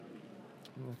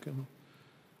Welcome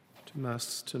to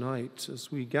Mass tonight.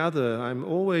 As we gather, I'm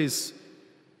always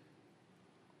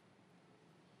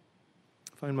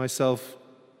find myself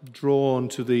drawn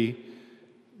to the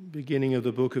beginning of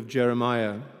the book of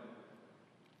Jeremiah.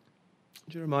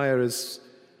 Jeremiah has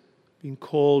been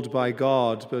called by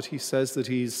God, but he says that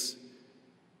he's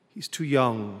too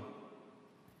young.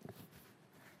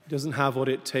 He doesn't have what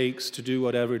it takes to do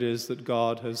whatever it is that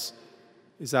God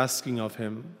is asking of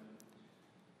him.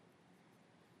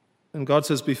 And God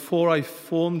says, before I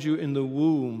formed you in the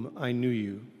womb, I knew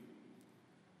you.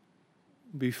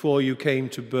 Before you came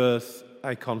to birth,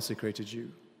 I consecrated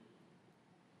you.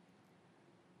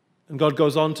 And God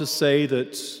goes on to say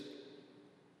that,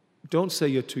 don't say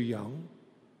you're too young.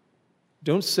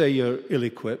 Don't say you're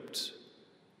ill-equipped,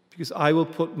 because I will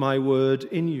put my word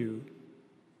in you.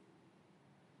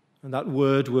 And that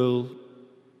word will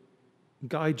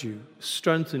guide you,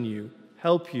 strengthen you,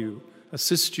 help you,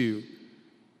 assist you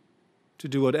to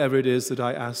do whatever it is that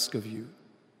I ask of you.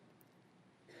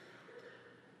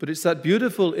 But it's that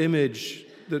beautiful image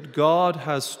that God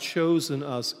has chosen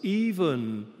us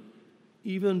even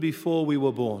before we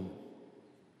were born.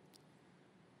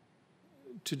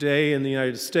 Today in the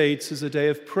United States is a day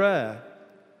of prayer.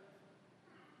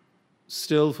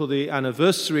 Still for the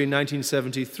anniversary in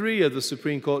 1973 of the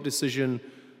Supreme Court decision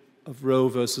of Roe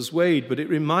versus Wade, but it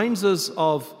reminds us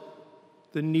of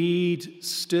the need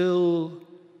still,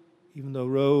 even though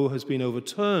Roe has been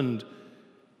overturned,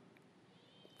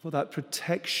 for that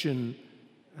protection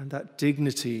and that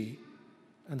dignity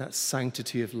and that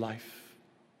sanctity of life.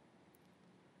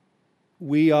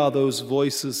 We are those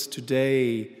voices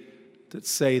today that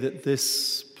say that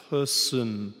this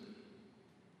person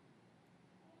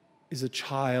is a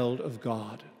child of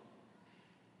God.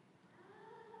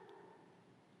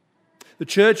 The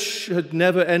church had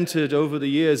never entered over the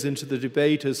years into the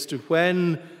debate as to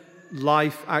when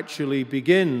life actually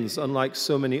begins, unlike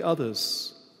so many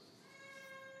others.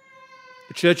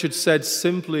 The church had said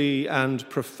simply and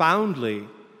profoundly,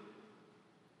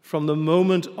 from the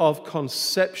moment of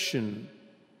conception,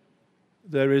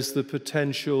 there is the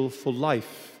potential for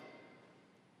life,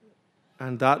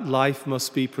 and that life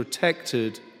must be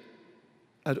protected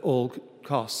at all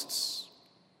costs.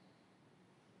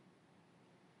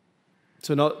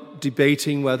 So not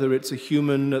debating whether it's a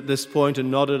human at this point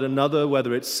and not at another,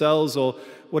 whether it's cells or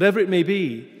whatever it may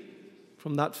be,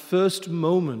 from that first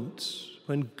moment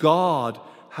when God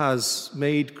has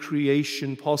made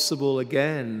creation possible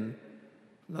again,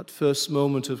 that first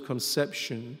moment of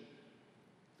conception,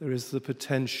 there is the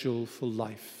potential for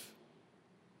life.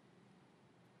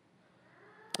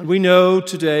 And we know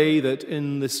today that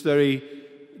in this very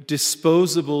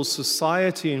disposable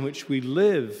society in which we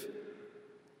live,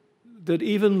 that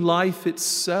even life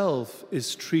itself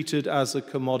is treated as a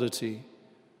commodity.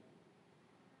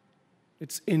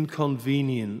 It's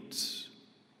inconvenient.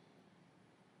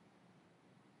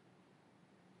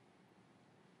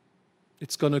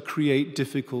 It's going to create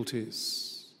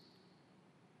difficulties.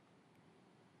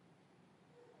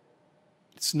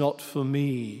 It's not for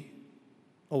me,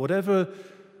 or whatever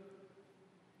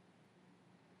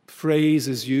phrase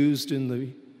is used in the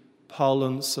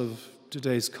parlance of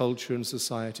today's culture and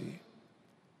society.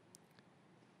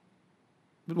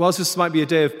 But whilst this might be a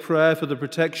day of prayer for the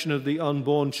protection of the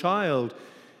unborn child,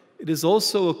 it is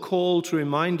also a call to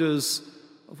remind us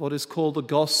of what is called the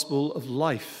gospel of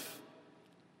life.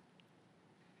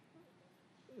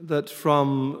 That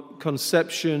from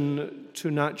conception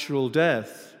to natural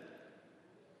death,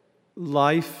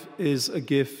 life is a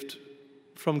gift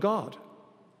from God.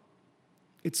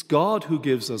 It's God who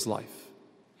gives us life.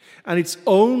 And it's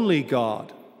only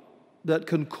God that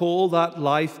can call that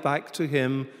life back to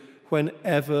Him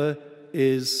whenever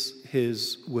is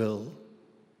His will.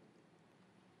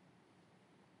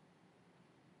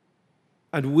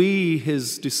 And we,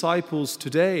 His disciples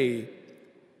today,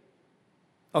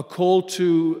 are called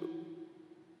to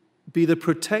be the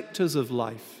protectors of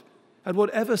life at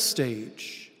whatever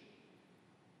stage.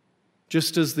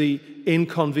 Just as the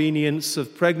inconvenience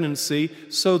of pregnancy,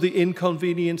 so the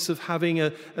inconvenience of having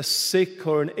a sick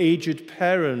or an aged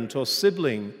parent or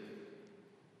sibling.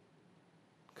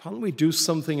 Can't we do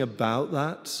something about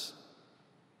that?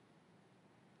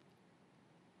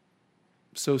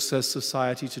 So says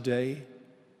society today.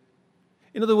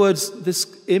 In other words,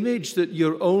 this image that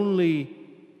you're only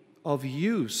of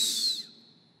use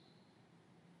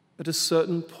at a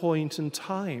certain point in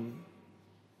time.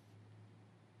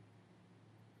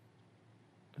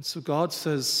 And so God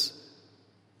says,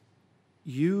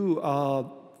 you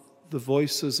are the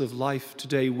voices of life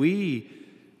today. We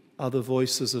are the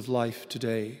voices of life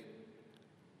today.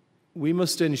 we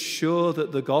must ensure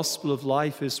that the gospel of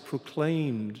life is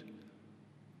proclaimed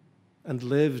and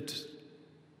lived,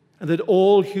 and that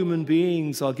all human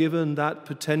beings are given that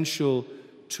potential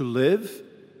to live,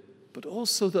 but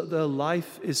also that their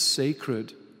life is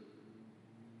sacred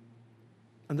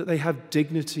and that they have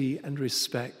dignity and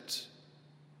respect.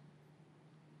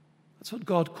 That's what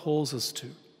God calls us to.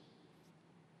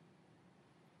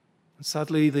 And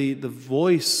sadly, the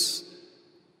voice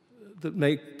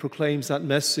that proclaims that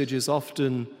message is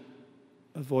often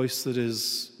a voice that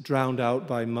is drowned out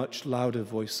by much louder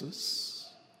voices.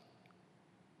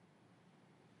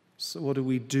 So what do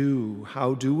we do?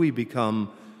 How do we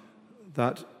become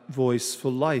that voice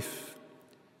for life?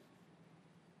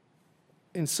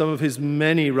 In some of his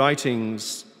many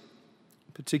writings,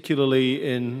 particularly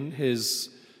in his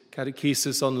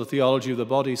Catechesis on the Theology of the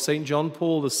Body, St. John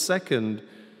Paul II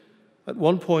at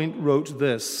one point wrote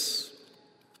this: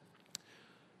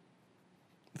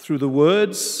 through the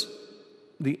words,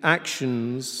 the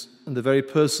actions, and the very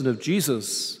person of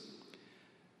Jesus,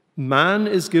 man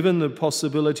is given the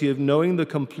possibility of knowing the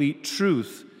complete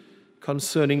truth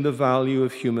concerning the value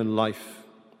of human life.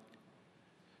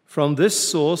 From this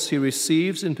source, he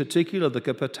receives in particular the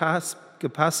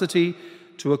capacity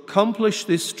to accomplish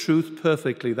this truth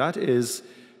perfectly, that is,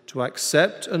 to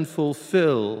accept and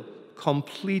fulfill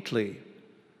completely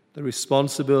the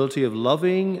responsibility of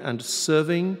loving and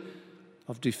serving,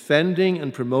 of defending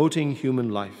and promoting human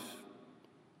life.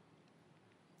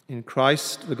 In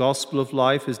Christ, the gospel of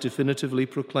life is definitively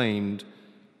proclaimed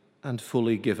and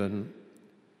fully given.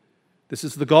 This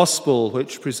is the gospel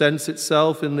which presents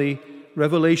itself in the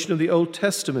revelation of the Old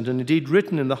Testament, and indeed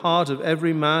written in the heart of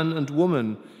every man and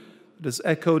woman, that has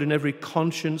echoed in every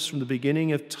conscience from the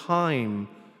beginning of time,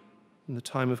 in the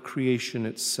time of creation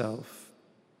itself.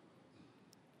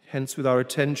 Hence, with our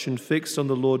attention fixed on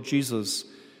the Lord Jesus,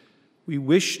 we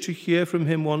wish to hear from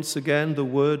him once again the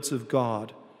words of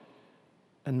God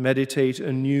and meditate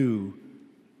anew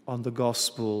on the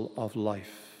gospel of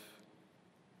life.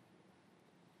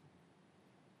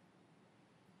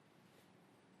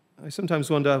 I sometimes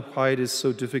wonder why it is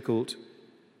so difficult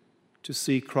to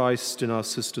see Christ in our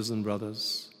sisters and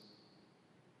brothers.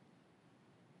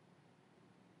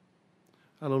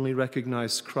 I'll only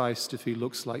recognize Christ if he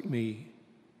looks like me,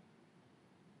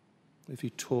 if he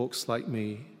talks like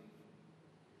me,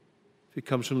 if he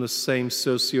comes from the same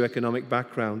socioeconomic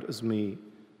background as me.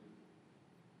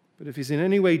 But if he's in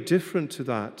any way different to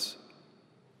that,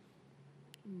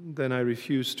 then I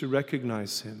refuse to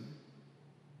recognize him.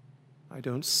 I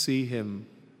don't see him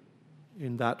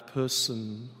in that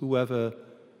person, whoever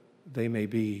they may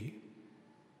be.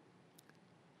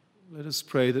 Let us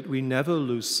pray that we never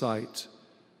lose sight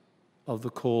of the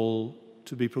call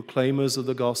to be proclaimers of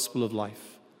the gospel of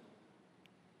life.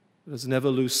 Let us never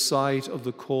lose sight of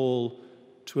the call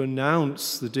to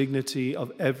announce the dignity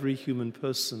of every human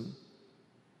person,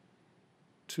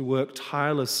 to work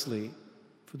tirelessly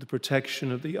for the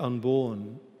protection of the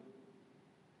unborn,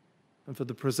 and for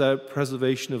the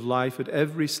preservation of life at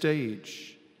every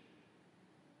stage.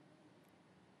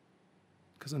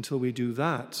 Because until we do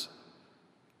that,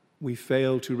 we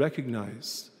fail to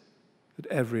recognize that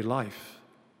every life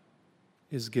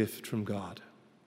is gift from God.